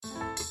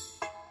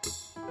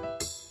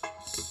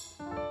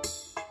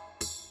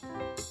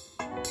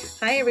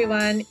Hi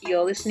everyone,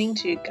 you're listening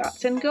to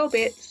Guts and Girl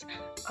Bits.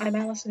 I'm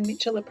Alison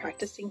Mitchell, a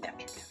practicing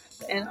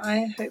naturopath, and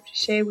I hope to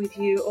share with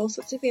you all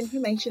sorts of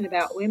information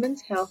about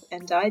women's health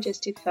and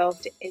digestive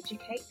health to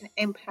educate and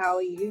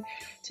empower you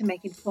to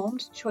make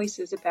informed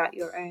choices about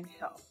your own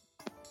health.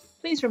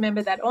 Please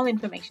remember that all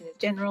information is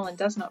general and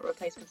does not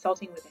replace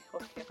consulting with a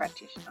healthcare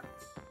practitioner.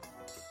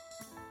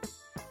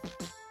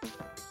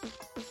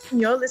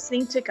 You're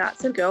listening to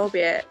Guts and Girl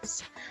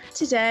Bits.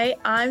 Today,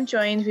 I'm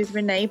joined with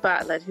Renee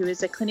Bartlett, who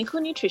is a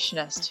clinical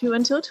nutritionist who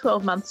until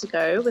 12 months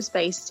ago was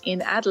based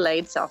in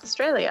Adelaide, South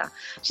Australia.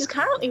 She's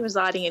currently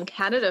residing in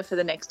Canada for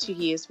the next 2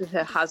 years with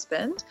her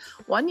husband,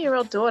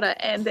 1-year-old daughter,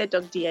 and their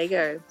dog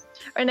Diego.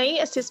 Renee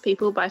assists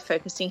people by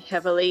focusing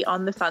heavily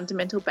on the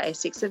fundamental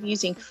basics of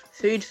using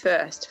food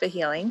first for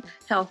healing,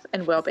 health,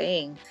 and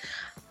well-being.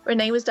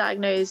 Renee was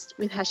diagnosed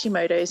with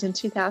Hashimoto's in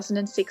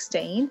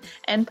 2016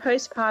 and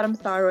postpartum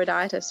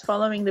thyroiditis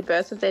following the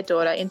birth of their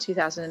daughter in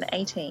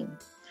 2018.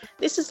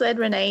 This has led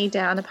Renee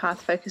down a path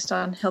focused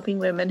on helping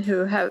women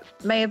who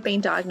may have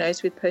been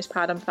diagnosed with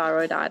postpartum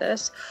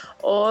thyroiditis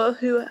or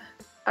who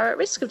are at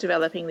risk of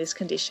developing this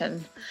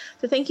condition.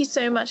 So thank you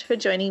so much for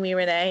joining me,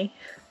 Renee.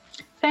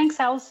 Thanks,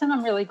 Alison.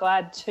 I'm really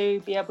glad to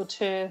be able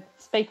to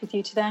speak with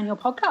you today on your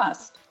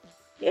podcast.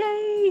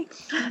 Yay!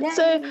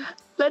 So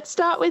let's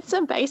start with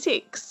some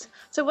basics.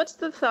 So what's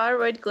the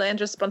thyroid gland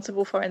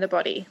responsible for in the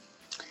body?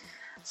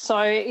 So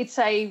it's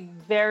a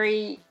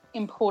very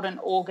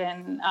important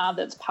organ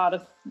that's part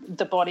of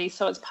the body.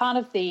 So it's part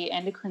of the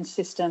endocrine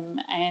system,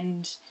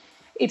 and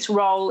its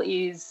role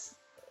is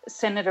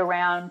centered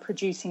around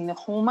producing the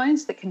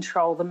hormones that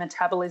control the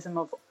metabolism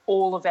of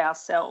all of our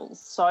cells.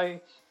 So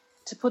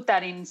to put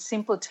that in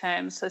simpler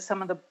terms, so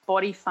some of the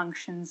body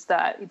functions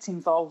that it's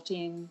involved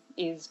in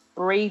is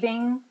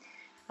breathing,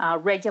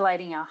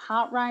 regulating our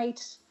heart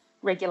rate,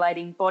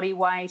 regulating body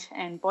weight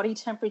and body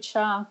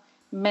temperature,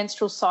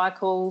 menstrual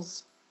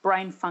cycles,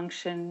 brain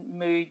function,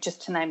 mood,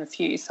 just to name a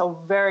few. So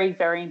a very,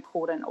 very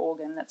important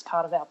organ that's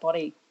part of our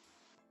body.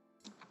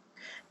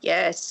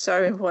 Yeah, it's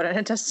so important.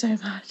 It does so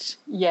much.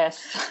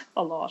 Yes,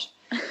 a lot.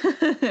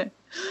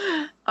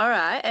 All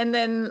right, and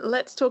then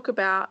let's talk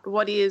about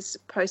what is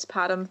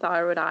postpartum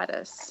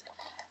thyroiditis.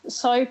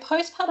 So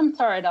postpartum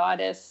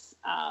thyroiditis,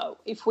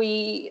 if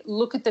we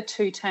look at the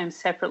two terms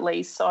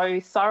separately, so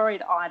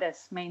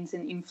thyroiditis means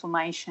an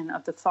inflammation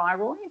of the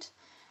thyroid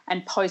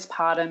and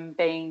postpartum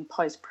being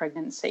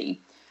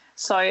post-pregnancy.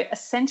 So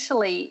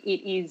essentially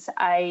it is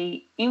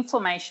a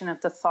inflammation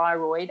of the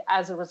thyroid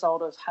as a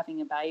result of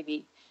having a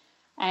baby,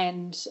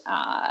 and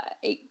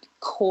it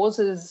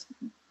causes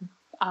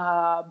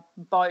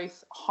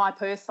both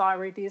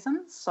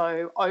hyperthyroidism,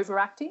 so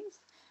overactive,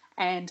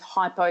 and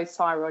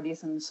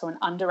hypothyroidism, so an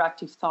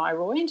underactive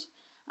thyroid,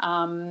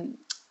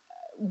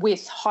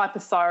 with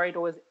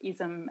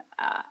hyperthyroidism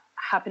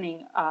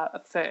happening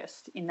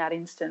first in that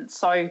instance.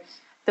 So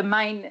the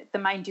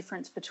main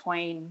difference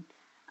between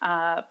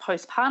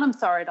postpartum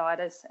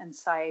thyroiditis and,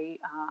 say,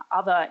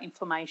 other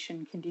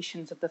inflammation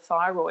conditions of the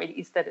thyroid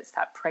is that it's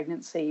that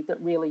pregnancy that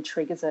really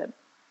triggers it.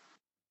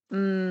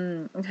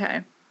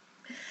 Okay.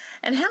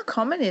 And how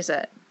common is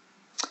it?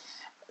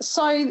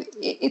 So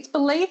it's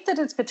believed that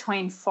it's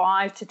between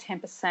 5 to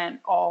 10%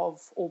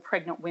 of all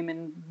pregnant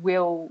women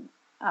will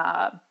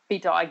be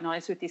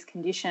diagnosed with this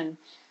condition.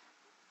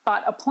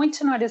 But a point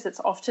to note is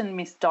it's often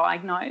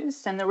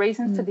misdiagnosed, and the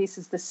reason for this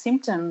is the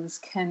symptoms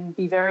can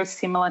be very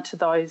similar to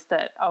those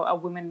that a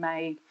woman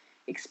may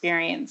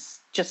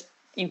experience just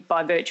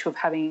by virtue of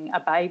having a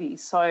baby.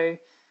 So,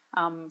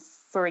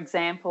 for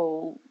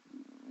example,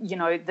 you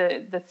know,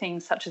 the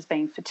things such as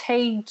being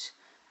fatigued,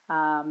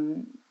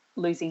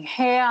 losing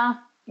hair,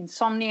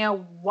 insomnia,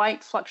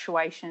 weight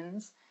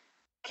fluctuations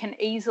can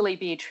easily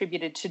be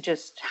attributed to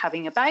just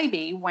having a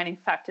baby when in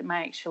fact it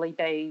may actually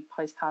be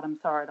postpartum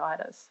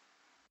thyroiditis.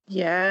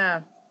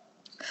 Yeah.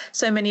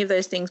 So many of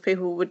those things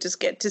people would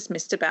just get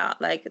dismissed about,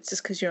 like it's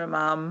just because you're a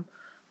mum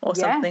or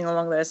something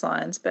along those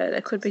lines, but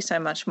it could be so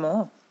much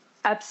more.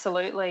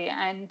 Absolutely.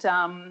 And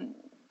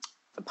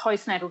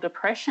postnatal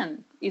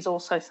depression is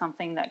also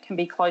something that can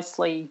be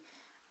closely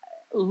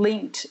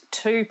linked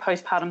to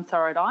postpartum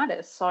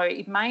thyroiditis. So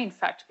it may in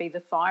fact be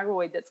the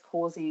thyroid that's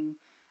causing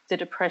the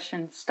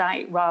depression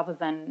state rather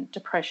than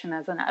depression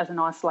as an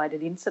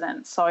isolated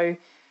incident. So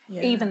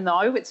even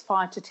though it's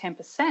 5 to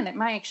 10%, it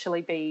may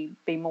actually be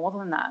more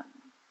than that.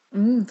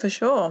 For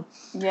sure.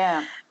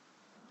 Yeah.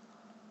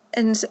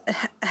 And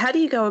how do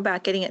you go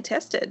about getting it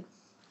tested?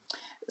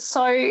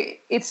 So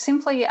it's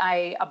simply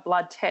a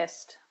blood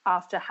test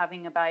after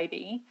having a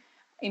baby.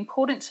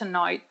 Important to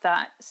note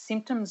that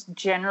symptoms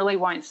generally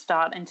won't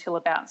start until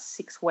about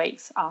 6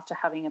 weeks after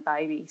having a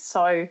baby.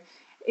 So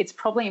it's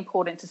probably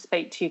important to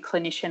speak to your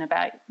clinician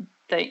about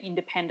the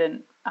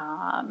independent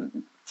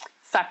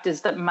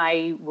factors that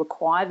may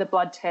require the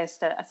blood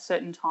test at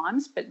certain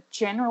times, but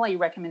generally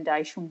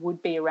recommendation would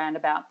be around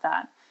about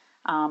that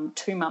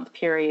 2-month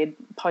period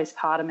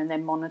postpartum and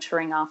then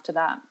monitoring after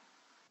that.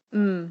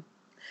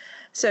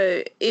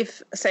 So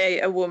if, say,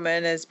 a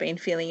woman has been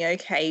feeling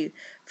okay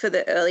for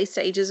the early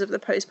stages of the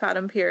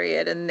postpartum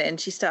period and then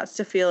she starts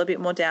to feel a bit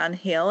more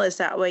downhill, is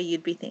that where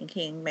you'd be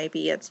thinking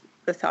maybe it's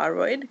the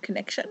thyroid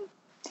connection?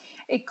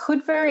 It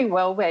could very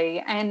well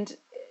be, and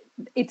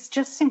it's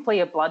just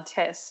simply a blood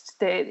test.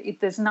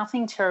 There's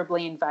nothing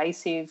terribly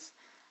invasive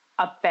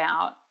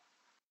about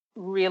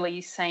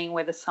really seeing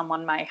whether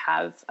someone may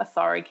have a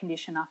thyroid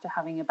condition after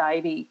having a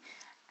baby,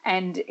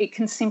 and it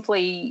can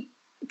simply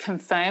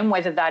confirm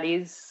whether that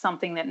is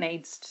something that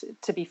needs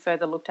to be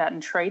further looked at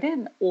and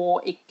treated,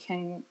 or it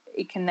can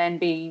then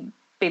be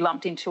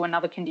lumped into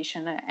another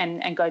condition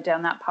and go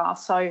down that path.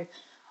 So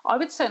I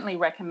would certainly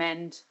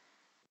recommend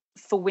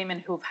for women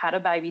who have had a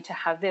baby to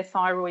have their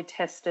thyroid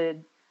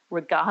tested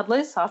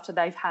regardless after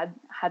they've had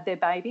their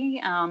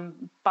baby,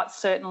 but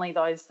certainly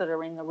those that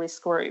are in the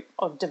risk group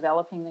of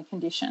developing the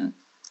condition.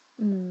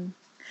 Mm.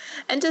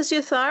 And does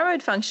your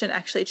thyroid function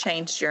actually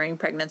change during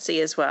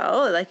pregnancy as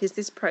well? Like, is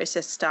this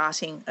process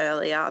starting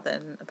earlier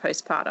than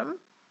postpartum?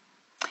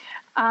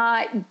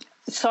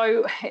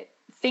 So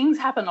things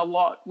happen a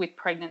lot with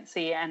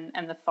pregnancy and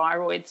the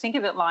thyroid. Think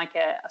of it like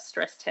a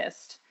stress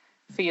test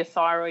for your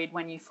thyroid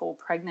when you fall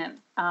pregnant.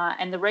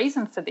 And the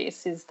reason for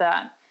this is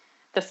that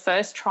the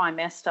first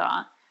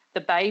trimester,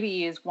 the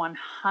baby is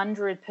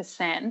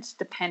 100%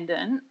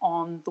 dependent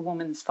on the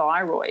woman's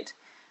thyroid.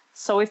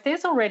 So if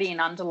there's already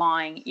an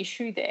underlying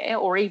issue there,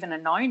 or even a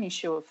known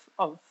issue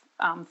of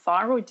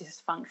thyroid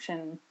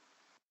dysfunction,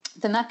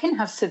 then that can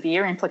have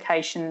severe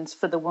implications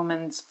for the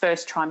woman's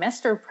first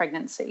trimester of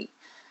pregnancy.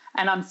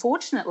 And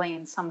unfortunately,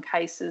 in some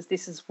cases,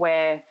 this is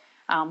where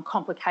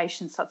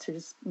complications such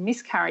as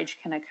miscarriage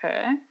can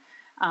occur,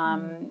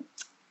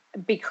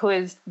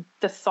 because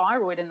the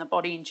thyroid and the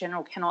body in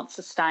general cannot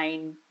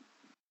sustain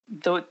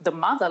the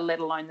mother, let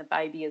alone the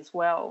baby as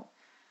well.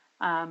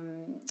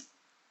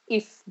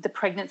 If the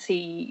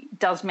pregnancy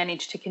does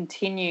manage to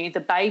continue,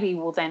 the baby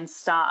will then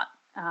start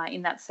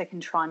in that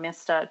second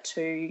trimester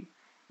to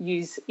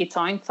use its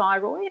own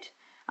thyroid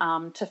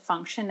to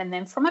function. And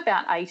then from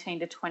about 18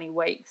 to 20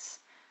 weeks,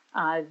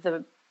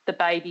 the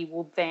baby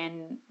will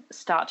then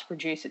start to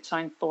produce its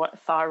own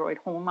thyroid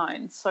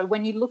hormones. So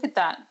when you look at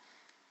that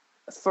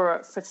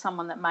for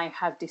someone that may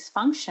have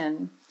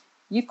dysfunction,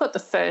 you've got the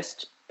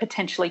first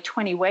potentially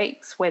 20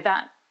 weeks where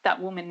that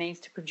woman needs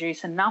to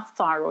produce enough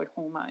thyroid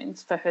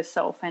hormones for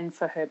herself and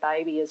for her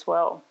baby as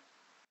well.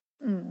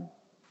 Mm.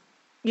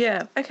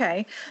 Yeah,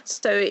 okay.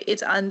 So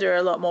it's under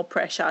a lot more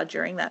pressure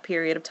during that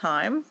period of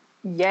time.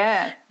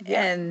 Yeah.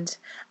 And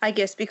I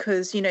guess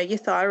because, your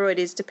thyroid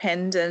is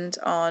dependent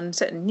on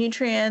certain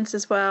nutrients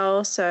as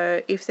well.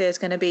 So if there's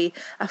going to be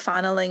a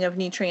funneling of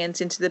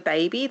nutrients into the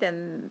baby,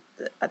 then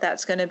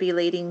that's going to be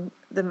leaving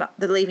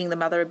the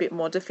mother a bit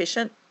more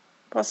deficient,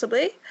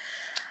 possibly.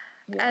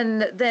 Yeah.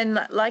 And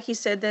then, like you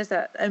said, there's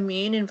that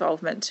immune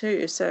involvement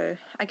too. So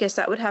I guess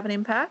that would have an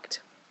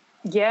impact.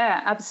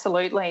 Yeah,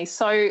 absolutely.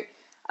 So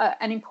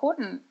an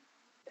important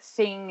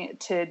thing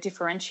to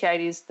differentiate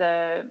is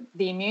the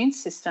immune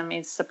system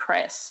is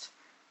suppressed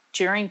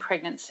during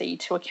pregnancy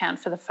to account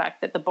for the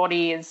fact that the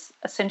body is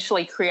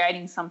essentially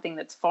creating something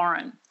that's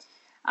foreign.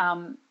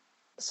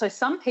 So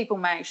some people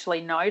may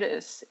actually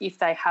notice if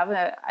they have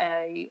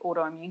a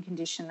autoimmune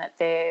condition that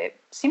their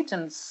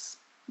symptoms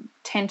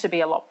tend to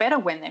be a lot better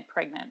when they're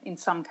pregnant in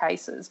some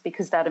cases,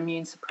 because that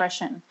immune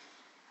suppression,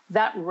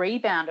 that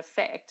rebound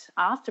effect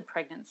after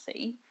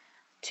pregnancy,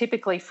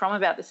 typically from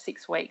about the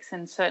 6 weeks,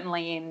 and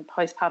certainly in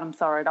postpartum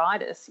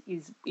thyroiditis,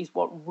 is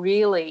what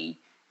really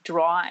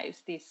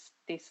drives this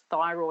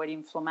thyroid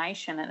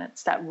inflammation, and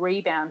it's that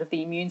rebound of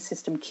the immune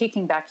system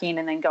kicking back in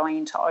and then going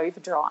into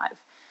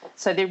overdrive.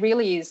 So there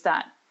really is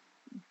that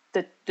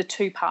the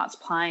two parts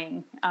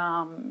playing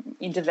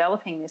in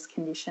developing this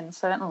condition,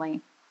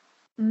 certainly.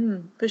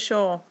 For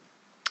sure.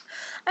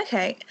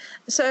 Okay,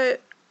 so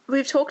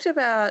we've talked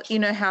about,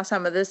 how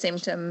some of the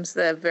symptoms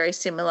that are very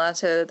similar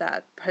to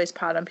that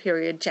postpartum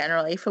period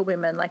generally for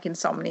women, like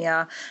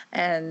insomnia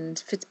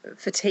and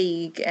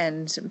fatigue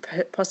and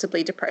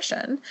possibly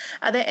depression.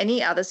 Are there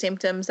any other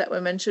symptoms that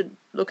women should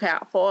look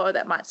out for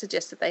that might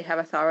suggest that they have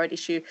a thyroid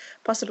issue,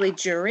 possibly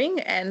during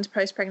and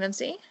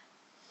post-pregnancy?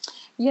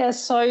 Yeah,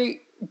 so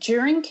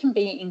during can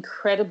be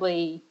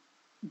incredibly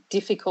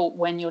difficult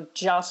when you're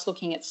just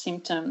looking at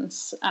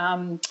symptoms.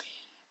 And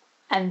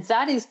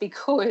that is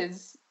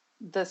because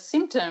the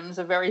symptoms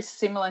are very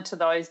similar to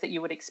those that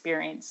you would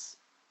experience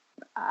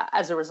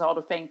as a result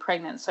of being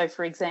pregnant. So,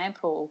 for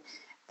example,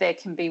 there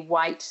can be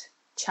weight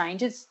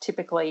changes,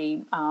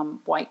 typically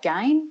weight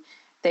gain.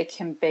 There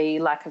can be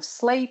lack of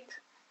sleep.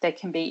 There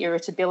can be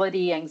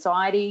irritability,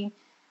 anxiety.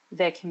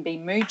 There can be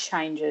mood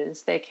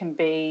changes. There can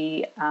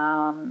be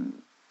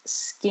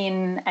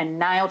skin and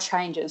nail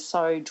changes,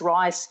 so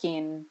dry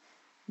skin,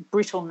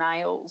 brittle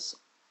nails.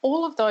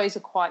 All of those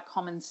are quite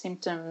common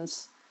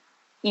symptoms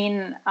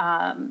in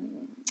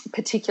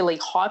particularly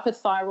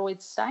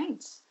hyperthyroid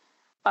states,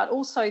 but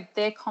also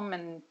they're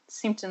common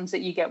symptoms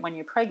that you get when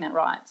you're pregnant,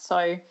 right?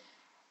 So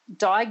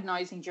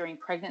diagnosing during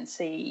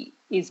pregnancy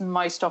is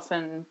most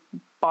often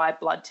by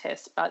blood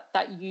test, but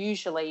that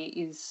usually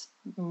is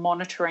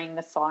monitoring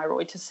the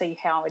thyroid to see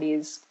how it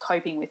is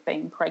coping with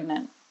being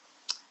pregnant.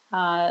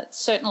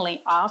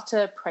 Certainly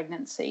after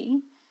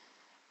pregnancy,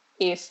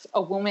 if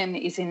a woman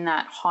is in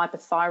that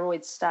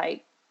hyperthyroid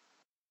state,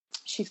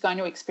 she's going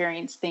to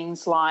experience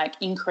things like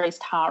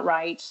increased heart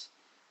rate.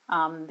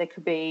 There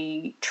could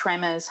be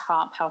tremors,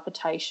 heart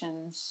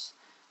palpitations,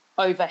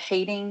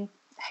 overheating,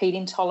 heat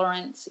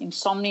intolerance,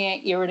 insomnia,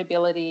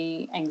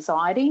 irritability,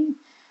 anxiety.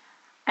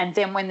 And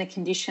then when the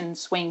condition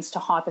swings to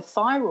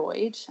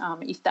hyperthyroid,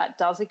 if that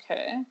does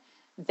occur,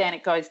 then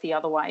it goes the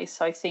other way.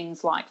 So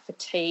things like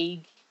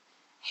fatigue,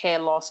 hair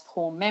loss,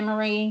 poor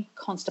memory,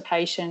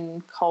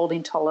 constipation, cold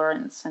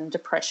intolerance, and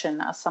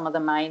depression are some of the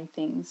main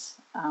things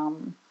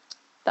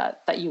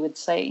that you would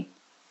see.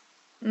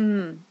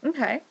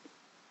 Okay.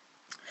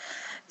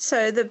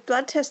 So the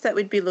blood test that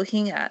we'd be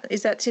looking at,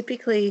 is that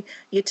typically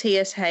your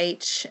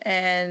TSH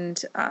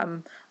and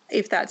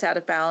if that's out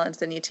of balance,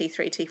 then your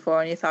T3,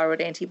 T4 and your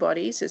thyroid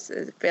antibodies is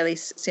fairly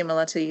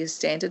similar to your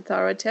standard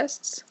thyroid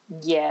tests?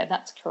 Yeah,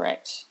 that's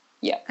correct.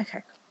 Yeah.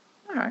 Okay.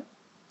 All right.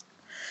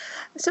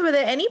 So are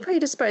there any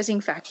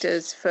predisposing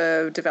factors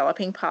for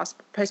developing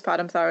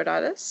postpartum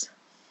thyroiditis?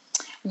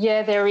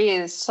 Yeah, there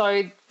is.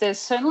 So there's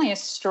certainly a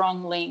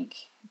strong link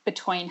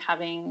between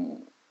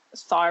having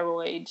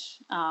thyroid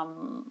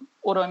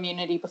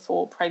autoimmunity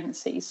before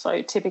pregnancy,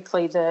 so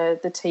typically the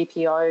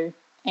TPO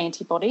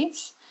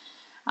antibodies.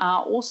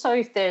 Also,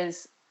 if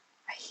there's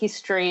a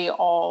history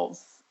of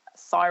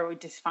thyroid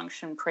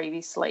dysfunction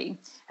previously,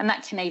 and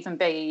that can even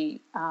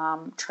be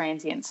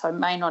transient, so it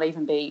may not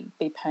even be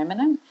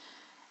permanent.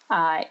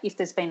 If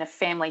there's been a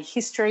family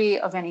history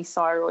of any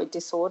thyroid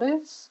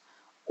disorders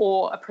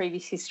or a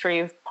previous history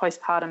of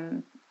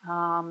postpartum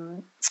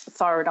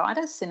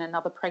thyroiditis in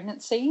another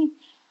pregnancy,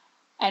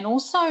 and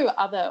also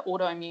other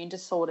autoimmune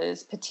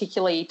disorders,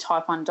 particularly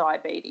type 1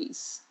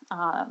 diabetes.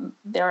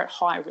 They're at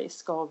high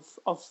risk of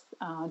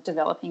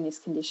developing this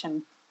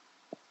condition.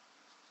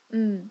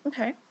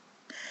 Okay.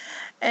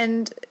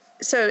 And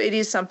so it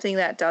is something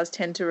that does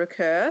tend to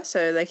recur?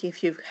 So like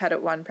if you've had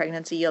it one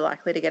pregnancy, you're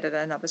likely to get it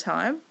another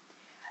time?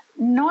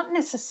 Not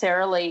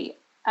necessarily.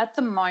 At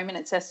the moment,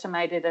 it's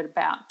estimated at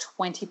about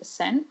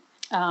 20%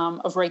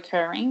 of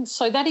recurring.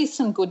 So that is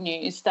some good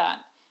news,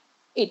 that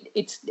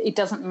it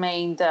doesn't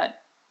mean that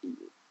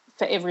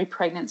for every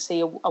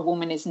pregnancy a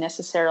woman is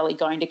necessarily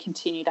going to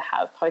continue to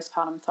have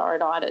postpartum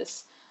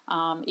thyroiditis.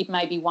 It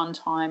may be one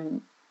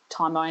time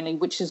only,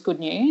 which is good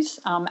news.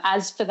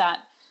 As for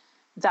that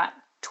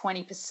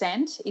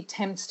 20%, it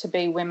tends to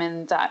be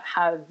women that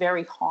have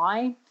very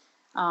high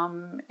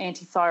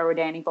antithyroid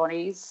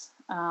antibodies,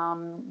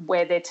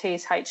 where their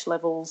TSH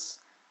levels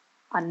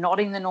are not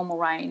in the normal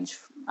range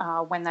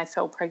when they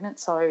fell pregnant,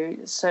 so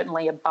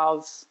certainly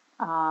above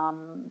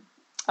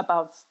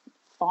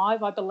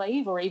 5, I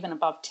believe, or even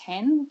above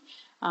 10.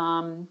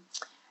 And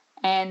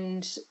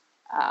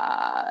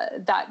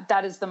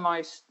that is the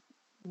most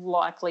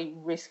likely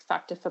risk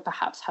factor for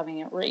perhaps having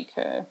it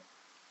recur.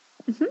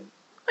 Mm-hmm.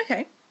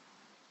 Okay.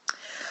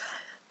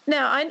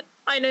 Now,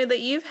 I know that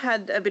you've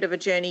had a bit of a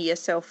journey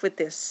yourself with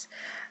this.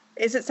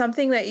 Is it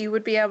something that you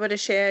would be able to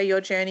share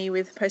your journey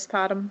with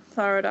postpartum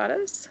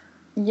thyroiditis?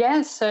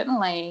 Yes,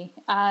 certainly.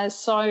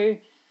 So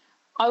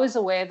I was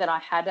aware that I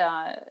had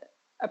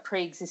a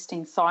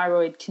pre-existing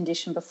thyroid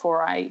condition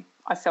before I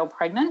fell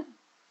pregnant.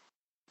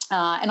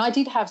 And I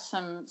did have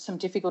some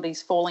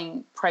difficulties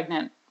falling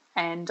pregnant,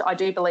 and I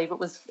do believe it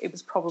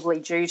was probably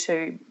due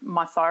to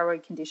my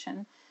thyroid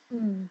condition.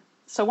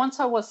 So once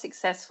I was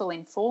successful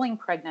in falling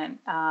pregnant,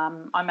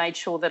 I made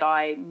sure that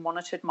I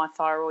monitored my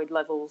thyroid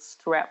levels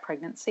throughout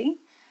pregnancy,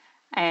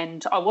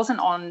 and I wasn't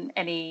on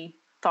any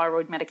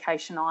thyroid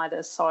medication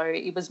either, so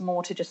it was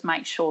more to just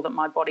make sure that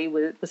my body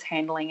was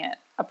handling it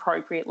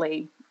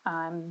appropriately.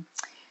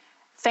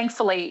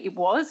 Thankfully,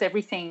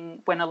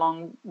 everything went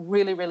along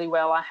really, really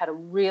well. I had a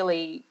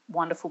really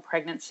wonderful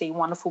pregnancy,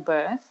 wonderful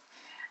birth.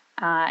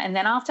 And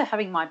then after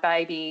having my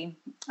baby,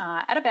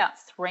 at about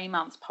 3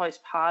 months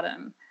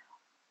postpartum,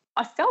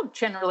 I felt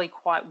generally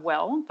quite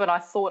well, but I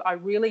thought I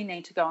really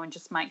need to go and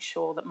just make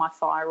sure that my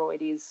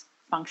thyroid is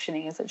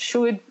functioning as it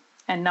should.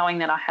 And knowing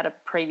that I had a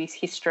previous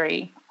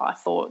history, I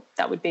thought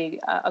that would be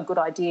a good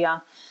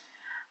idea.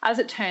 As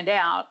it turned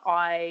out,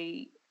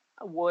 I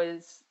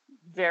was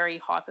very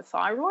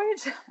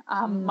hyperthyroid,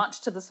 much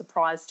to the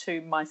surprise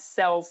to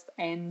myself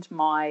and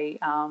my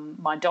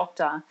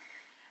doctor,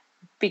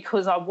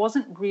 because I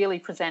wasn't really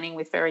presenting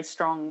with very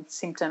strong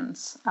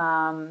symptoms,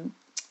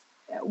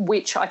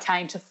 which I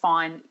came to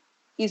find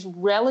is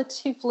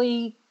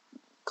relatively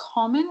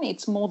common.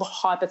 It's more the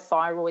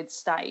hyperthyroid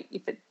state,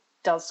 if it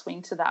does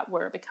swing to that,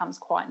 where it becomes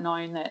quite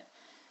known that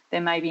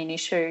there may be an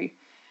issue.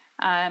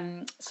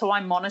 So I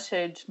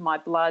monitored my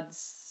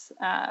bloods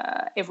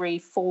every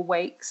 4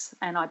 weeks,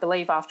 and I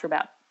believe after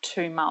about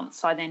 2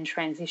 months I then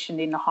transitioned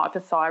into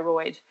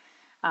hyperthyroid.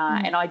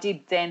 And I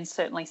did then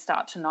certainly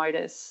start to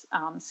notice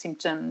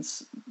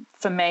symptoms.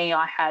 For me,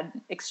 I had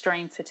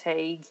extreme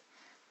fatigue.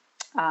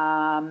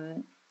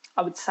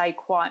 I would say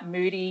quite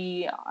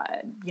moody,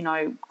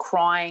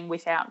 crying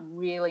without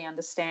really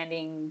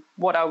understanding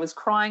what I was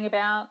crying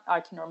about.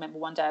 I can remember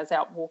one day I was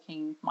out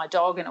walking my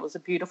dog and it was a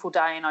beautiful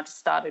day and I just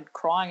started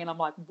crying and I'm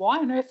like, why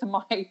on earth am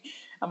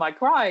I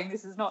crying?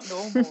 This is not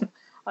normal.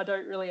 I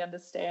don't really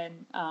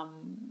understand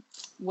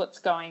what's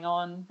going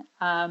on.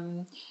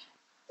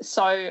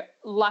 So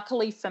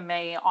luckily for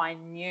me, I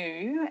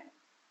knew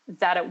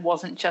that it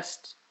wasn't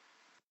just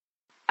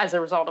as a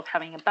result of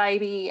having a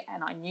baby,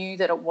 and I knew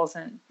that it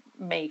wasn't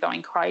me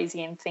going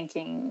crazy and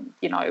thinking,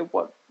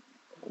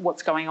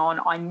 what's going on.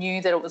 I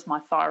knew that it was my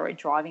thyroid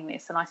driving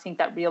this, and I think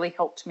that really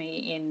helped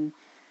me in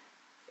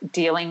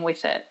dealing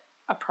with it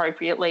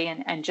appropriately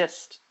and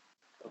just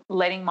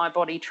letting my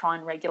body try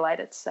and regulate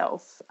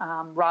itself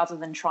rather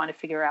than trying to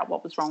figure out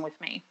what was wrong with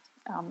me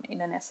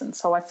in an essence.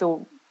 So I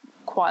feel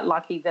quite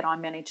lucky that I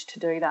managed to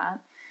do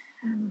that.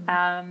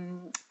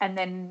 And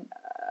then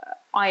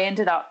I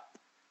ended up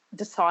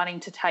deciding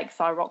to take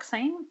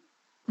thyroxine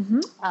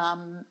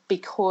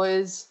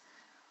because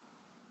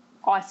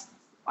I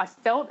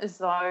felt as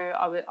though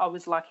I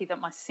was lucky that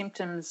my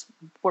symptoms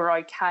were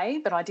okay,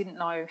 but I didn't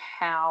know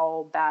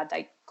how bad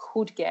they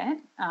could get.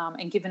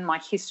 And given my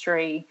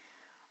history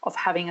of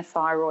having a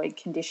thyroid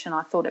condition,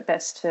 I thought it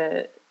best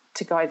to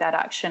go that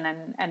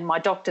action. And my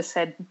doctor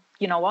said,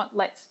 you know what,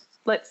 let's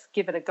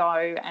give it a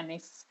go. And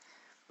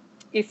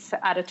if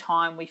at a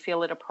time we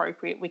feel it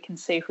appropriate, we can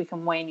see if we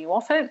can wean you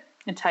off it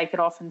and take it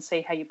off and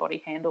see how your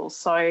body handles.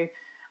 So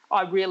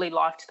I really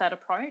liked that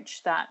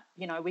approach, that,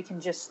 we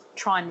can just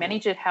try and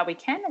manage it how we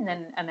can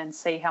and then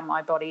see how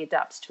my body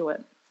adapts to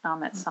it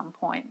at some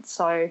point.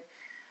 So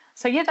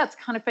yeah, that's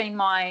kind of been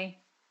my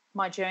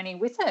journey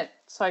with it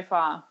so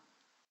far.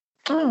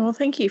 Oh, well,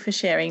 thank you for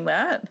sharing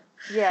that.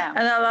 Yeah.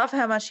 And I love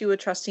how much you were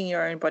trusting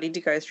your own body to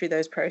go through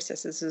those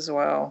processes as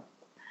well.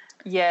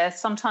 Yeah,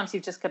 sometimes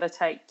you've just got to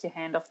take your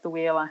hand off the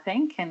wheel, I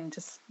think, and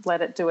just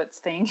let it do its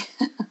thing.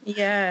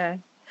 Yeah.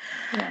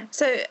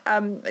 So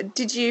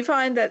did you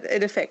find that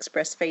it affects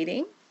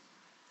breastfeeding?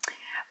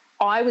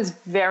 I was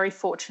very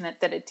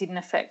fortunate that it didn't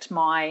affect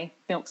my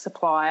milk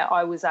supply.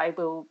 I was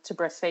able to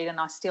breastfeed, and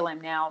I still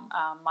am now.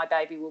 My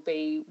baby will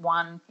be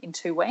 1 in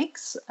 2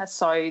 weeks.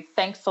 So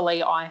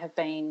thankfully I have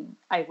been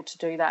able to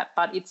do that.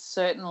 But it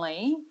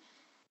certainly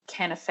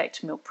can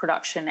affect milk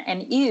production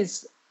and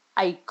is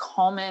a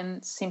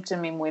common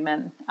symptom in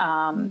women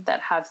that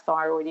have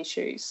thyroid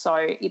issues. So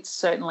it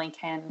certainly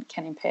can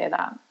impair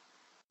that.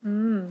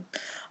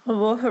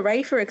 Well,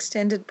 hooray for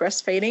extended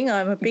breastfeeding.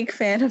 I'm a big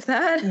fan of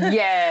that.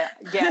 Yeah.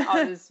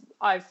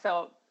 I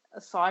felt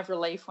a sigh of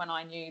relief when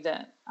I knew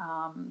that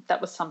that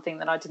was something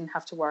that I didn't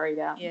have to worry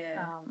about.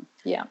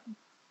 Yeah.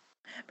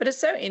 But it's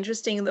so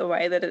interesting the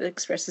way that it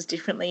expresses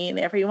differently in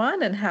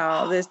everyone and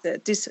how there's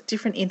this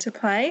different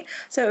interplay.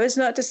 So it's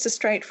not just a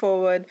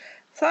straightforward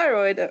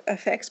thyroid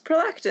affects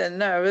prolactin.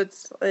 No,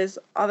 there's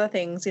other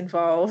things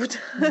involved.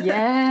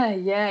 Yeah.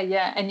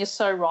 And you're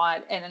so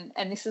right.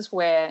 And this is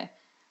where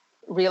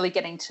really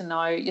getting to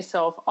know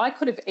yourself. I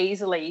could have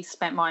easily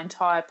spent my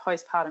entire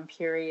postpartum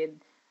period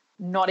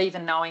not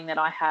even knowing that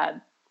I had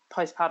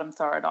postpartum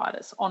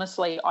thyroiditis.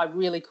 Honestly, I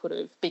really could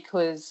have,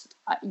 because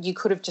you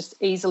could have just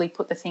easily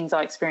put the things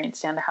I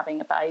experienced down to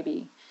having a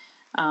baby.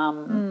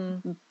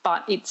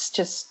 But it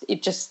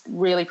just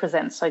really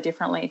presents so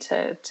differently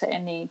to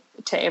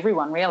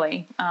everyone,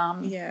 really.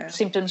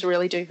 Symptoms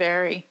really do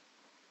vary.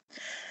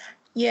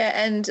 Yeah,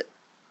 and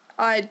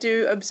I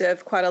do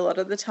observe quite a lot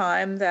of the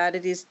time that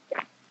it is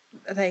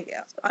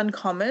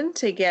uncommon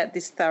to get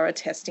this thorough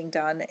testing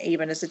done,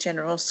 even as a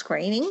general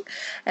screening.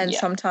 And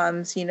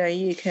sometimes,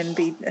 you can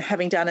be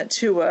having done it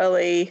too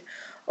early,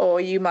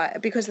 or you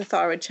might, because the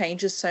thyroid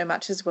changes so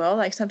much as well,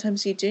 like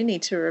sometimes you do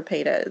need to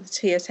repeat it.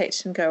 The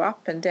TSH can go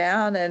up and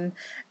down, and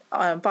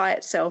by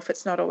itself,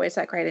 it's not always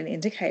that great an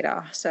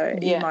indicator. So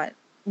you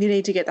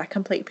need to get that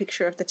complete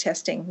picture of the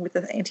testing with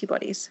the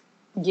antibodies.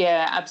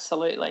 Yeah,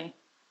 absolutely.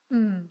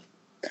 All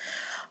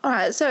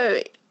right,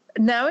 so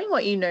knowing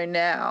what you know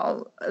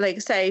now,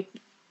 like say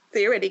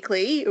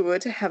theoretically you were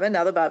to have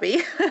another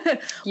bubby,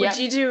 would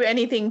you do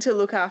anything to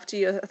look after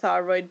your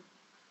thyroid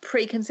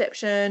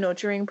preconception or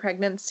during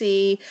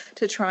pregnancy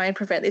to try and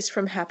prevent this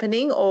from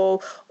happening, or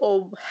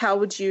how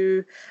would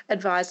you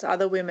advise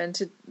other women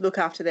to look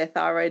after their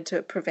thyroid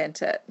to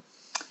prevent it?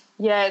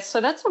 Yeah, so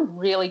that's a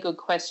really good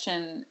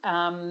question,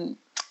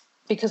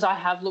 because I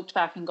have looked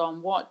back and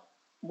gone, what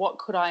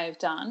could I have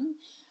done?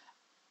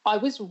 I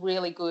was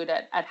really good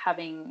at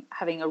having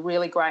a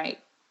really great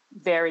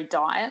varied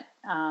diet,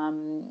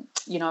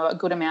 a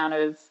good amount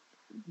of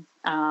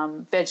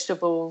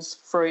vegetables,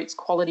 fruits,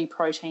 quality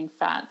protein,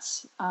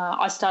 fats.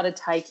 I started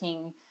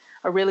taking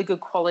a really good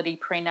quality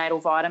prenatal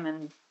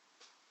vitamin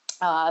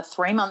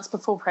 3 months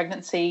before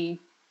pregnancy,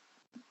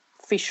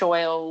 fish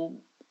oil,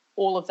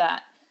 all of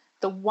that.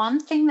 The one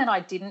thing that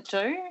I didn't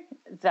do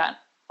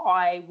that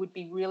I would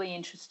be really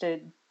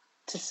interested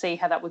to see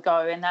how that would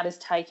go, and that is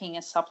taking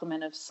a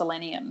supplement of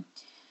selenium.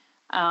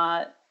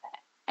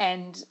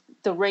 And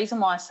the reason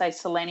why I say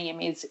selenium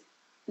is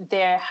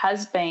there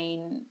has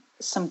been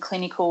some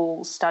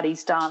clinical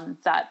studies done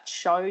that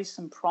show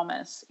some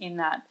promise in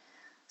that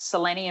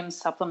selenium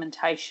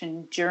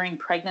supplementation during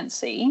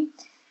pregnancy,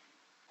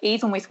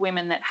 even with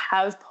women that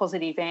have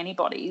positive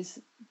antibodies,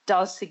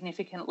 does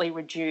significantly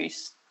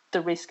reduce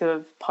the risk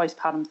of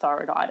postpartum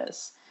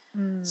thyroiditis.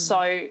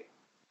 So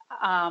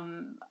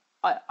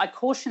I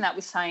caution that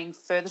with saying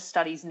further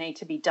studies need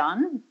to be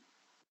done.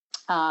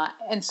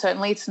 And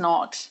certainly it's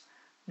not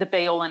the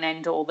be-all and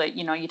end-all that,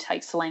 you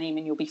take selenium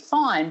and you'll be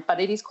fine, but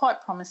it is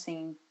quite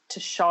promising to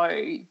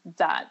show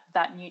that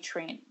that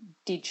nutrient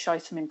did show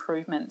some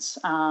improvements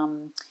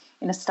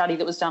in a study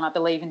that was done, I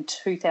believe, in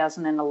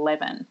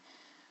 2011.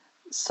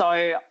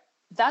 So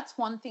that's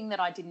one thing that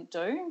I didn't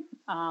do,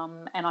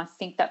 and I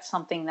think that's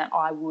something that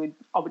I would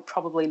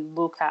probably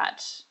look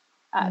at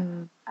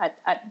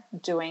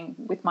doing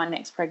with my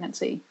next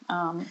pregnancy.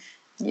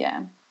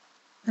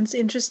 That's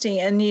interesting.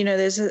 And,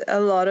 there's a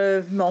lot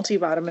of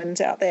multivitamins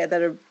out there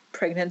that are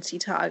pregnancy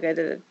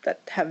targeted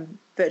that have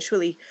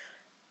virtually,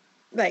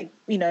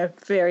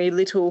 very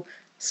little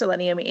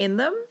selenium in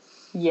them.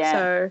 Yeah.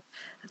 So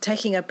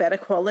taking a better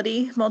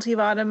quality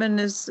multivitamin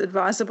is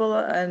advisable,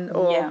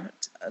 or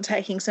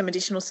taking some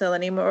additional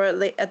selenium, or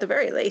at the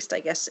very least,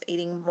 I guess,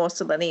 eating more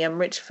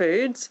selenium-rich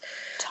foods.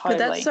 Totally. But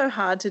that's so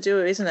hard to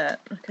do, isn't it?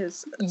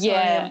 Because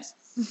selenium's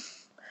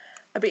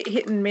a bit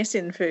hit and miss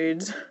in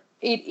foods.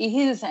 It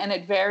is, and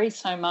it varies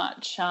so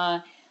much.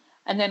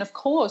 And then, of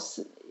course,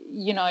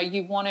 you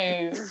want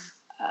to,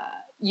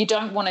 you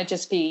don't want to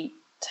just be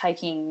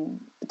taking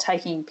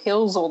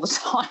pills all the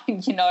time,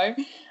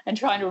 and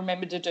trying to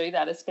remember to do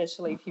that,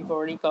 especially if you've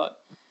already got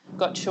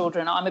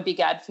children. I'm a big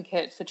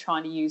advocate for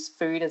trying to use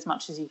food as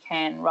much as you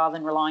can rather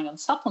than relying on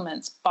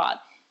supplements.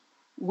 But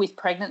with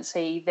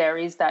pregnancy, there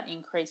is that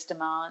increased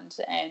demand,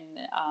 and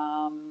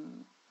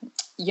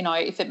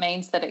if it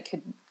means that it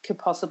could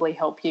possibly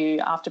help you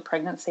after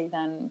pregnancy,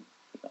 then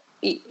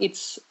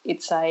it's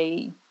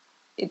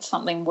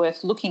something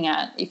worth looking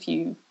at if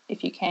you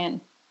can.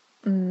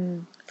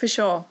 For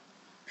sure.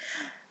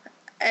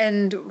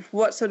 And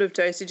what sort of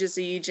dosages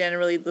are you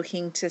generally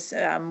looking to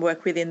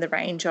work within the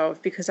range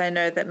of? Because I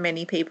know that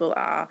many people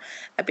are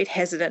a bit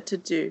hesitant to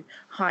do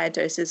higher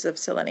doses of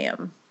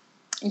selenium.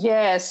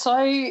 Yeah,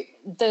 so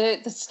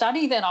the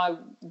study that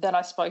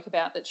I spoke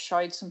about that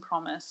showed some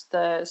promise,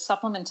 the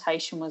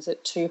supplementation was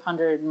at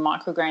 200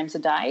 micrograms a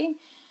day.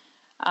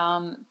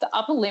 The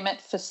upper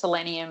limit for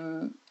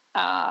selenium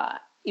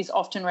is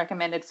often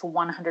recommended for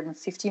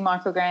 150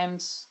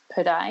 micrograms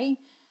per day.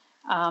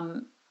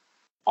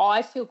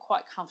 I feel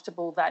quite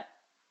comfortable that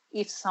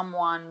if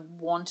someone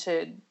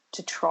wanted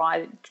to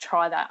try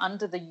that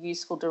under the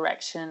useful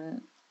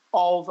direction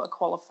of a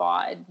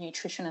qualified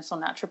nutritionist or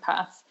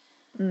naturopath,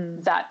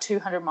 that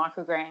 200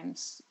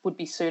 micrograms would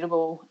be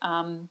suitable,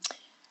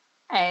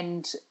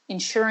 and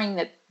ensuring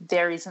that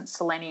there isn't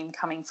selenium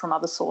coming from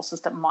other sources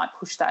that might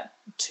push that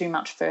too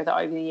much further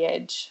over the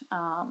edge.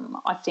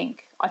 I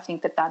think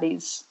that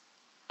is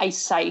a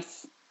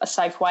safe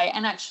way,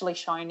 and actually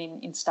shown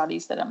in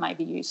studies that it may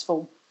be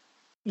useful.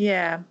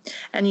 Yeah,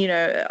 and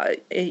a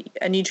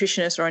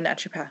nutritionist or a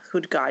naturopath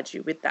could guide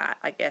you with that,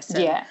 I guess.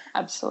 Yeah,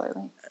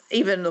 absolutely.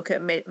 Even look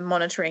at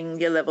monitoring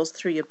your levels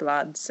through your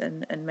bloods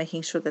and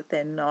making sure that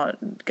they're not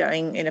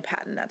going in a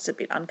pattern that's a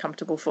bit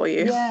uncomfortable for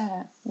you.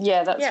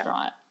 Yeah, that's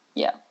right.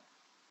 Yeah.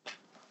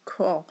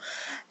 Cool.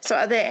 So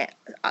are there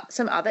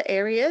some other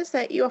areas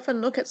that you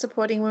often look at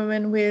supporting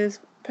women with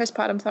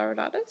postpartum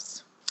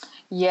thyroiditis?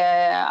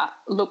 Yeah,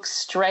 look,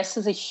 stress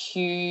is a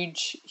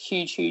huge,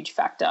 huge, huge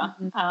factor.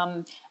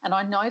 And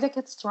I know that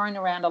gets thrown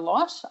around a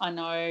lot. I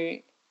know,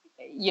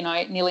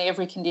 nearly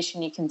every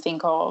condition you can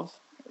think of,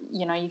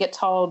 you get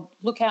told,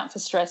 look out for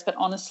stress, but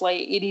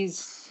honestly, it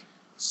is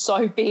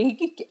so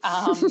big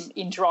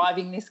in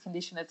driving this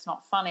condition. It's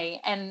not funny.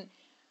 And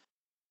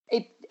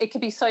it could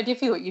be so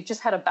difficult. You've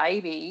just had a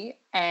baby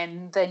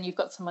and then you've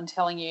got someone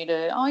telling you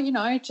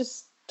to,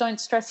 just don't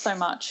stress so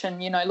much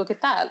and, look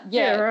at that.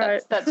 Yeah,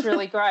 right. That's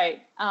really great.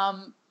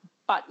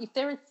 But if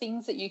there are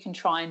things that you can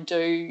try and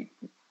do,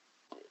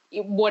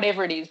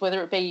 whatever it is,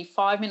 whether it be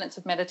 5 minutes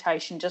of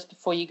meditation just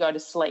before you go to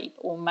sleep,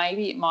 or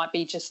maybe it might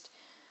be just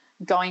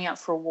going out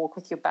for a walk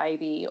with your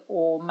baby,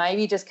 or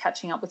maybe just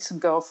catching up with some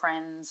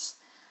girlfriends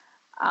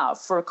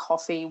for a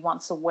coffee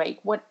once a week,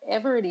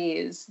 whatever it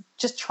is,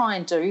 just try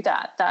and do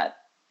that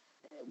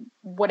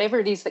whatever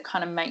it is that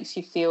kind of makes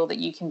you feel that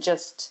you can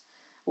just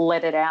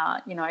let it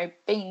out,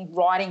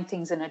 writing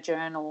things in a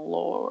journal,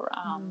 or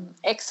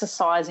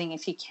exercising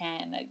if you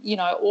can,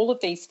 all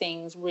of these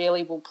things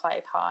really will play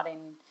a part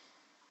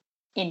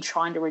in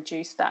trying to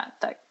reduce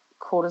that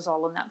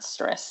cortisol and that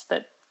stress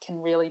that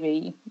can really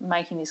be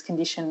making this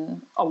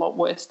condition a lot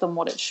worse than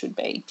what it should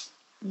be.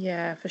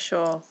 Yeah, for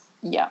sure.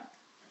 Yeah.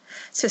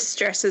 So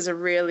stress is a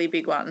really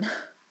big one.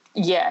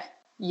 Yeah,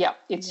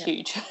 it's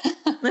huge.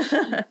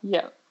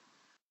 Yeah.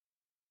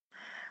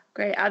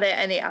 Great. Are there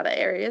any other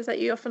areas that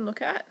you often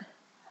look at?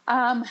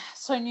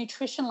 So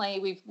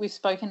nutritionally, we've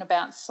spoken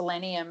about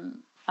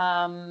selenium.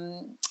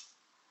 There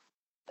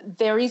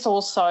is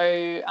also,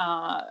 and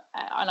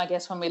I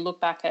guess when we look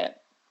back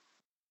at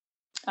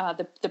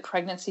the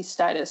pregnancy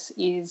status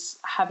is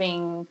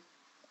having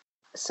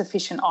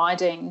sufficient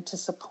iodine to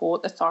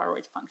support the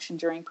thyroid function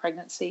during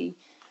pregnancy,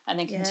 and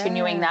then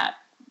continuing that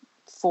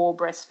for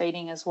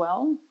breastfeeding as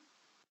well.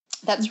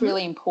 That's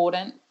really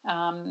important.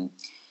 And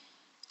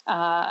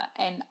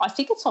I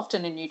think it's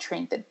often a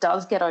nutrient that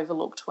does get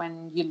overlooked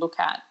when you look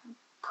at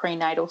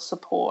prenatal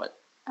support.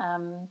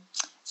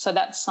 So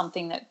that's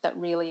something that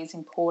really is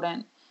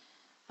important.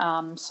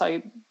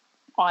 So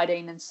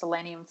iodine and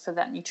selenium for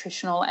that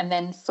nutritional. And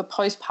then for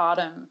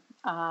postpartum,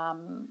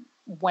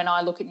 when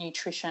I look at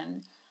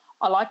nutrition,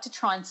 I like to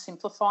try and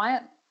simplify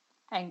it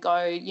and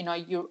go,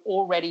 you're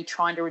already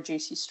trying to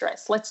reduce your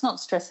stress. Let's not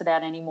stress it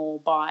out anymore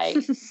by,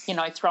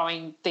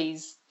 throwing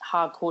these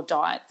hardcore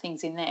diet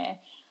things in there.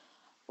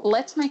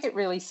 Let's make it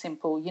really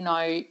simple.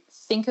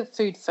 Think of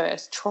food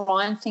first.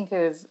 Try and think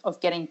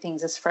of getting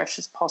things as fresh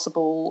as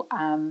possible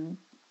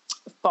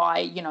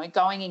by,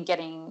 going and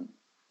getting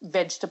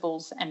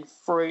vegetables and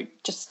fruit,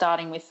 just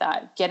starting with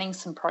that, getting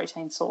some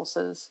protein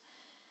sources.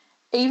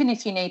 Even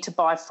if you need to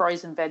buy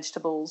frozen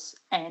vegetables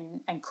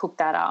and cook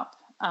that up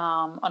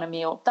on a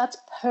meal, that's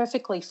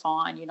perfectly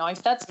fine.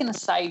 If that's going to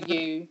save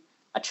you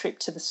a trip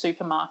to the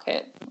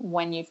supermarket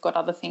when you've got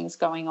other things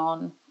going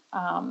on,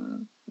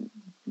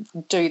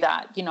 do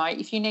that.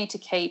 If you need to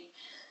keep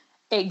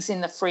eggs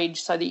in the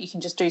fridge so that you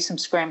can just do some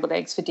scrambled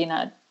eggs for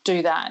dinner,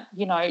 do that.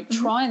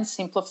 Try and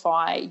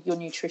simplify your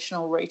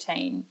nutritional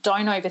routine.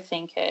 Don't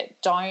overthink it.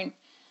 Don't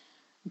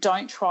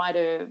try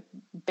to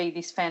be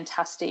this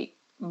fantastic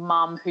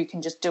mum who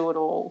can just do it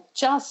all.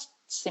 Just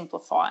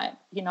simplify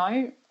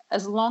it.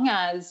 As long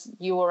as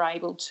you are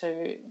able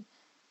to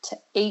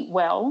eat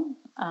well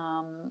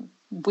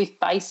with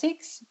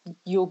basics,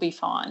 you'll be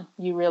fine.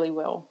 You really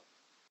will.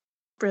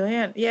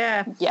 Brilliant.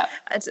 Yeah. Yeah.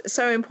 It's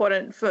so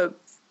important for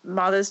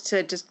mothers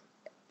to just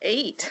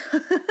eat.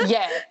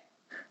 Yeah.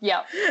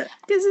 Yeah.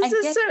 Because it's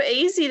just so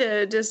easy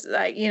to just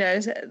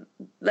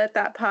let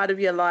that part of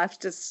your life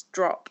just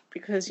drop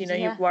because,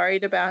 you're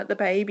worried about the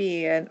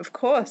baby and of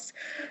course,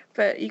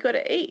 but you got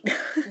to eat.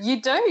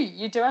 You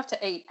do have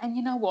to eat. And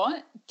you know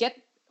what?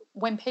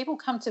 When people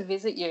come to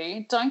visit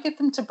you, don't get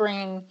them to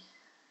bring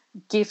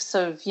gifts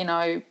of,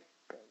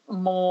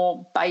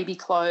 more baby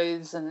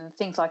clothes and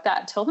things like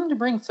that. Tell them to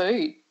bring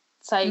food.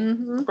 Say,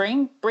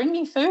 bring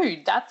me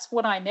food. That's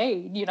what I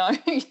need,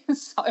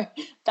 So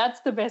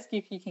that's the best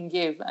gift you can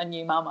give a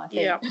new mum, I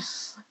think. Yeah.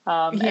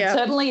 And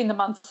certainly in the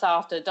months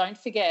after, don't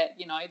forget,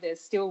 they're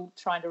still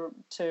trying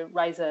to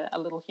raise a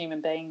little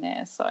human being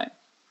there. So,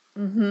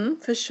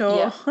 for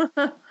sure.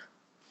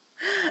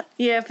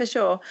 Yeah, for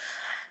sure.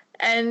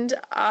 And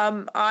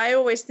I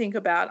always think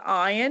about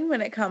iron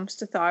when it comes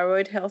to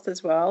thyroid health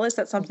as well. Is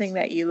that something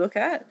that you look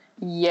at?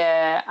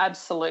 Yeah,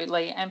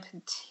 absolutely. And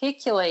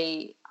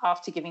particularly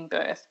after giving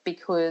birth,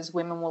 because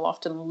women will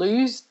often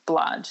lose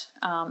blood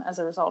as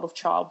a result of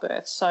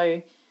childbirth.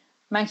 So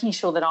making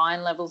sure that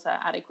iron levels are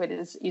adequate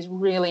is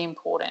really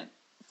important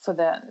for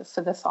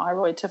the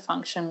thyroid to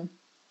function.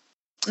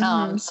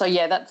 So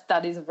yeah,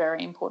 that is a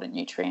very important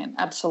nutrient.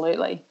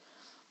 Absolutely.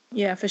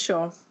 Yeah, for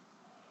sure.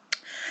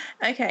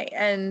 Okay,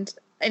 and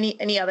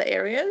any other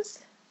areas?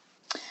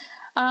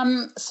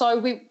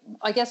 So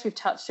I guess we've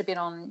touched a bit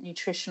on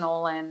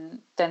nutritional and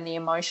then the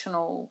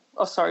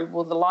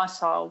the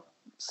lifestyle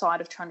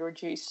side of trying to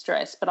reduce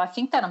stress. But I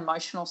think that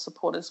emotional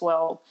support as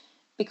well,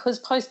 because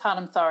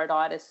postpartum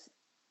thyroiditis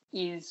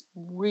is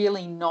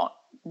really not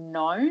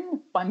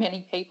known by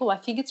many people. I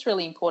think it's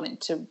really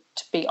important to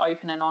be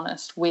open and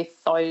honest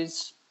with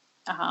those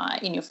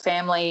in your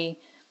family,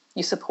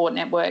 your support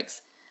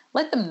networks.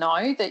 Let them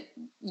know that,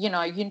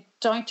 you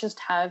don't just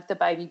have the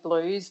baby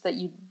blues, that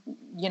you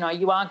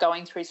are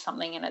going through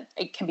something and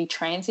it can be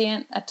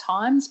transient at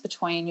times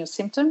between your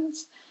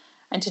symptoms,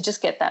 and to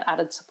just get that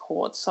added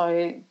support.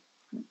 So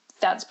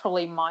that's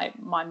probably my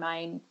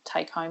main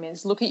take home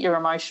is look at your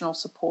emotional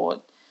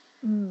support,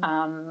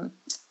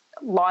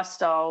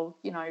 lifestyle,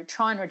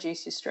 try and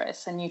reduce your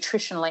stress, and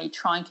nutritionally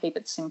try and keep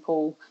it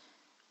simple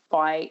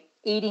by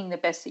eating the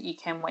best that you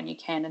can when you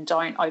can, and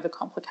don't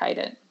overcomplicate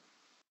it.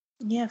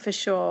 Yeah, for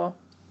sure.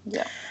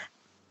 Yeah.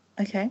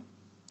 Okay.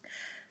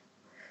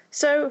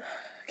 So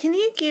can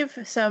you give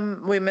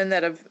some women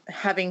that are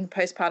having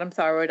postpartum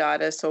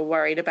thyroiditis or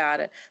worried about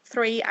it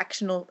 3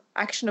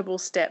 actionable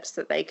steps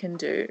that they can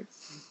do?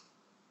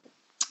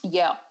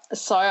 Yeah.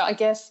 So I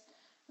guess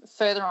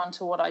further on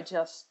to what I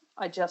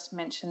just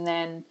mentioned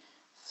then,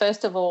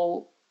 first of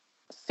all,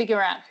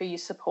 figure out who your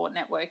support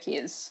network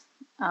is.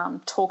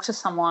 Talk to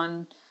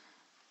someone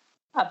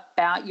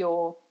about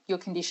your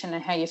condition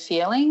and how you're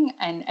feeling,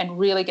 and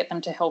really get them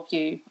to help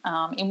you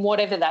in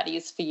whatever that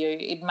is for you.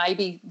 It may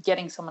be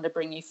getting someone to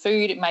bring you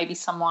food. It may be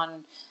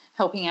someone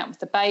helping out with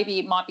the baby.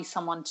 It might be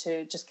someone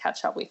to just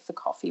catch up with for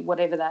coffee,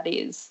 whatever that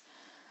is.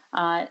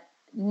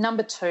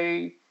 Number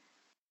 2,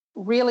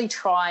 really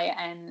try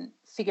and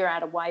figure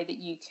out a way that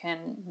you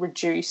can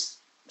reduce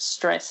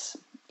stress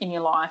in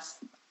your life,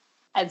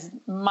 as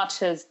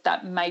much as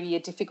that may be a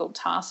difficult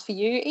task for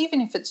you, even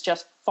if it's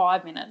just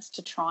 5 minutes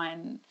to try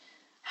and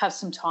have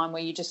some time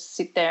where you just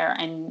sit there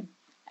and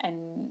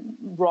and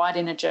write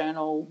in a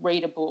journal,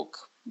 read a book,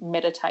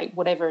 meditate,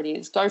 whatever it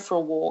is, go for a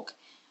walk.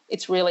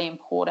 It's really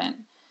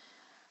important.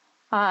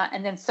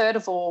 And then third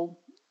of all,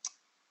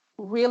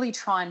 really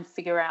try and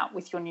figure out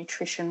with your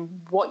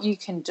nutrition what you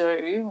can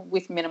do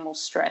with minimal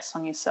stress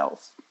on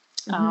yourself.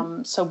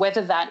 So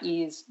whether that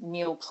is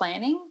meal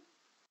planning,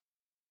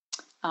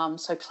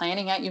 so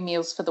planning out your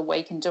meals for the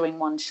week and doing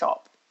one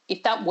shop.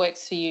 If that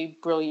works for you,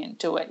 brilliant,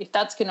 do it. If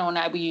that's going to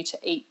enable you to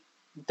eat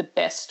the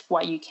best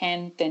way you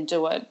can, then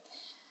do it.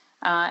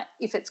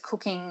 If it's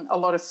cooking a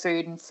lot of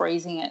food and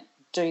freezing it,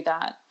 do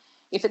that.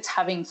 If it's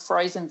having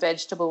frozen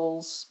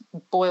vegetables,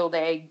 boiled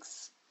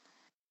eggs,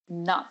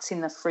 nuts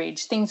in the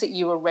fridge, things that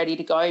you are ready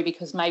to go,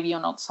 because maybe you're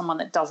not someone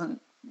that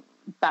doesn't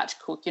batch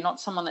cook, you're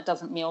not someone that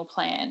doesn't meal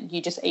plan,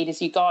 you just eat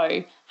as you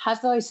go,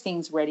 have those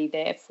things ready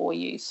there for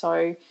you.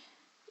 So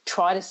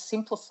try to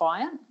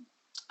simplify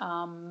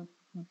it,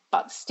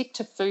 but stick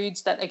to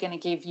foods that are going to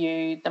give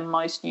you the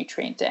most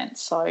nutrient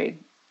dense. So,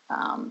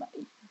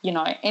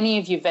 any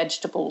of your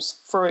vegetables,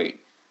 fruit,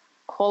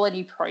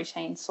 quality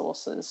protein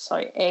sources,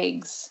 so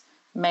eggs,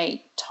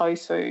 meat,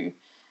 tofu,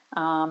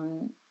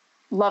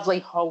 lovely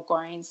whole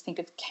grains. Think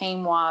of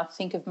quinoa,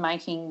 think of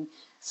making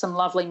some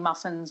lovely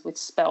muffins with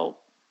spelt,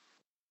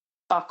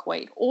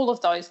 buckwheat. All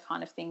of those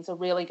kind of things are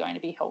really going to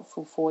be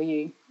helpful for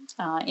you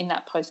in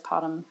that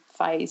postpartum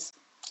phase.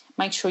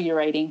 Make sure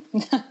you're eating.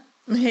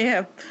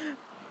 Yeah,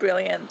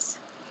 brilliant.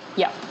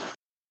 Yeah.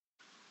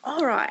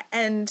 All right,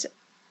 and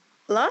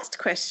last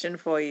question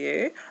for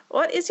you.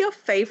 What is your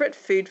favourite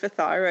food for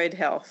thyroid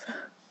health?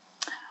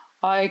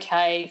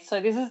 Okay,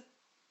 so this is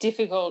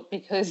difficult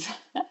because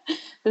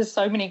there's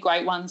so many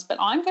great ones, but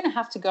I'm going to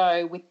have to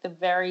go with the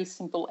very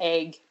simple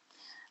egg.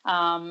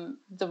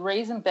 The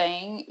reason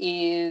being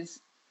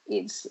is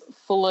it's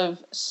full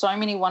of so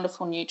many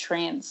wonderful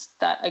nutrients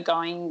that are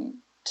going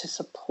to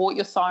support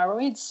your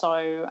thyroid.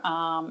 So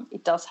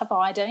it does have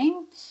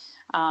iodine.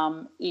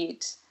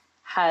 It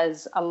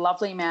has a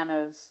lovely amount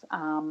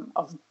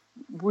of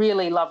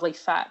really lovely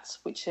fats,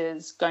 which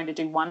is going to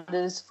do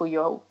wonders for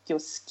your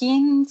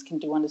skin, can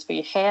do wonders for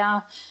your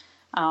hair.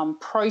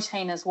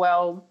 Protein as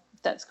well,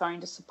 that's going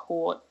to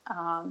support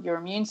your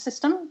immune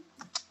system.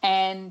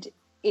 And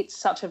it's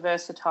such a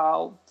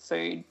versatile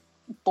food.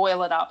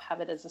 Boil it up, have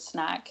it as a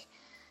snack,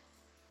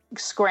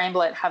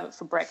 scramble it, have it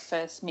for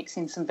breakfast, mix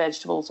in some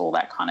vegetables, all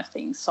that kind of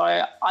thing. So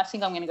I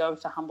think I'm going to go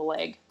with the humble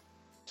egg.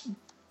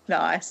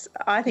 Nice.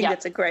 I think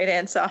that's a great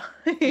answer.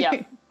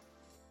 Yeah.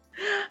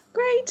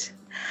 Great.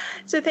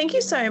 So thank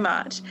you so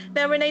much.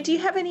 Now, Renee, do you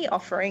have any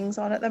offerings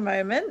on at the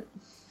moment?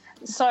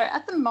 So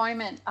at the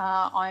moment,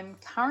 I'm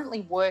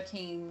currently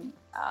working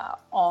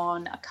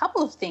on a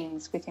couple of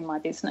things within my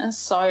business.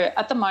 So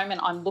at the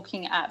moment, I'm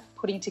looking at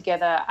putting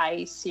together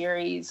a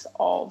series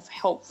of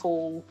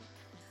helpful,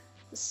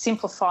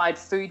 simplified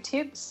food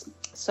tips.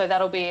 So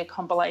that'll be a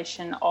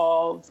compilation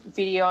of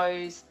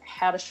videos,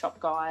 how to shop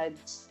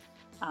guides,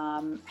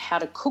 how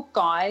to cook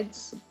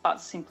guides,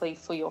 but simply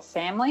for your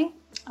family.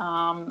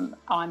 I'm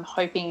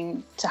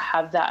hoping to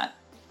have that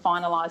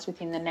finalised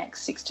within the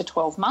next 6 to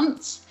 12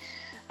 months.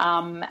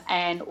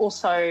 And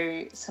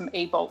also some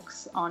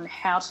ebooks on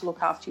how to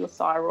look after your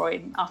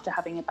thyroid after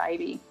having a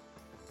baby.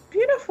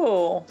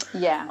 Beautiful.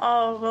 Yeah.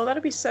 Oh, well,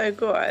 that'll be so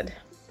good.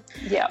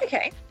 Yeah.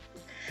 Okay.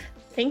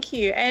 Thank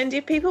you. And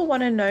if people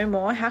want to know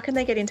more, how can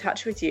they get in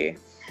touch with you?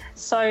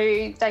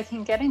 So they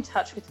can get in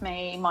touch with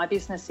me. My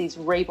business is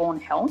Reborn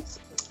Health.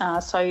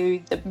 So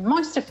the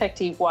most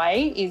effective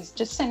way is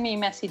just send me a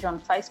message on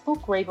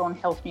Facebook, Reborn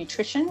Health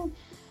Nutrition.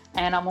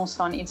 And I'm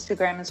also on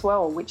Instagram as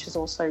well, which is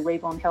also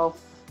Reborn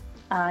Health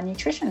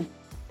Nutrition.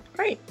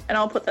 Great. And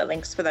I'll put the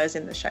links for those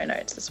in the show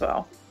notes as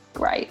well.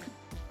 Great.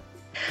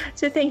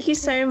 So thank you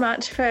so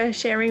much for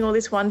sharing all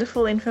this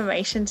wonderful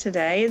information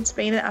today. It's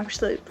been an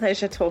absolute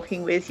pleasure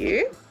talking with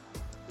you.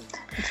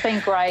 It's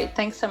been great.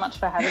 Thanks so much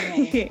for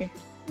having me.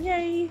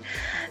 Yay.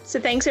 So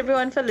thanks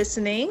everyone for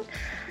listening.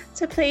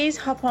 So please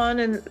hop on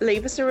and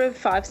leave us a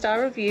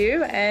 5-star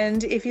review.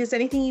 And if there's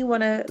anything you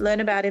want to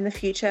learn about in the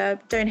future,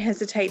 don't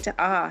hesitate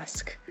to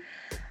ask.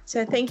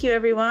 So thank you,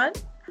 everyone.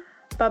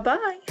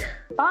 Bye-bye.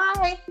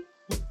 Bye.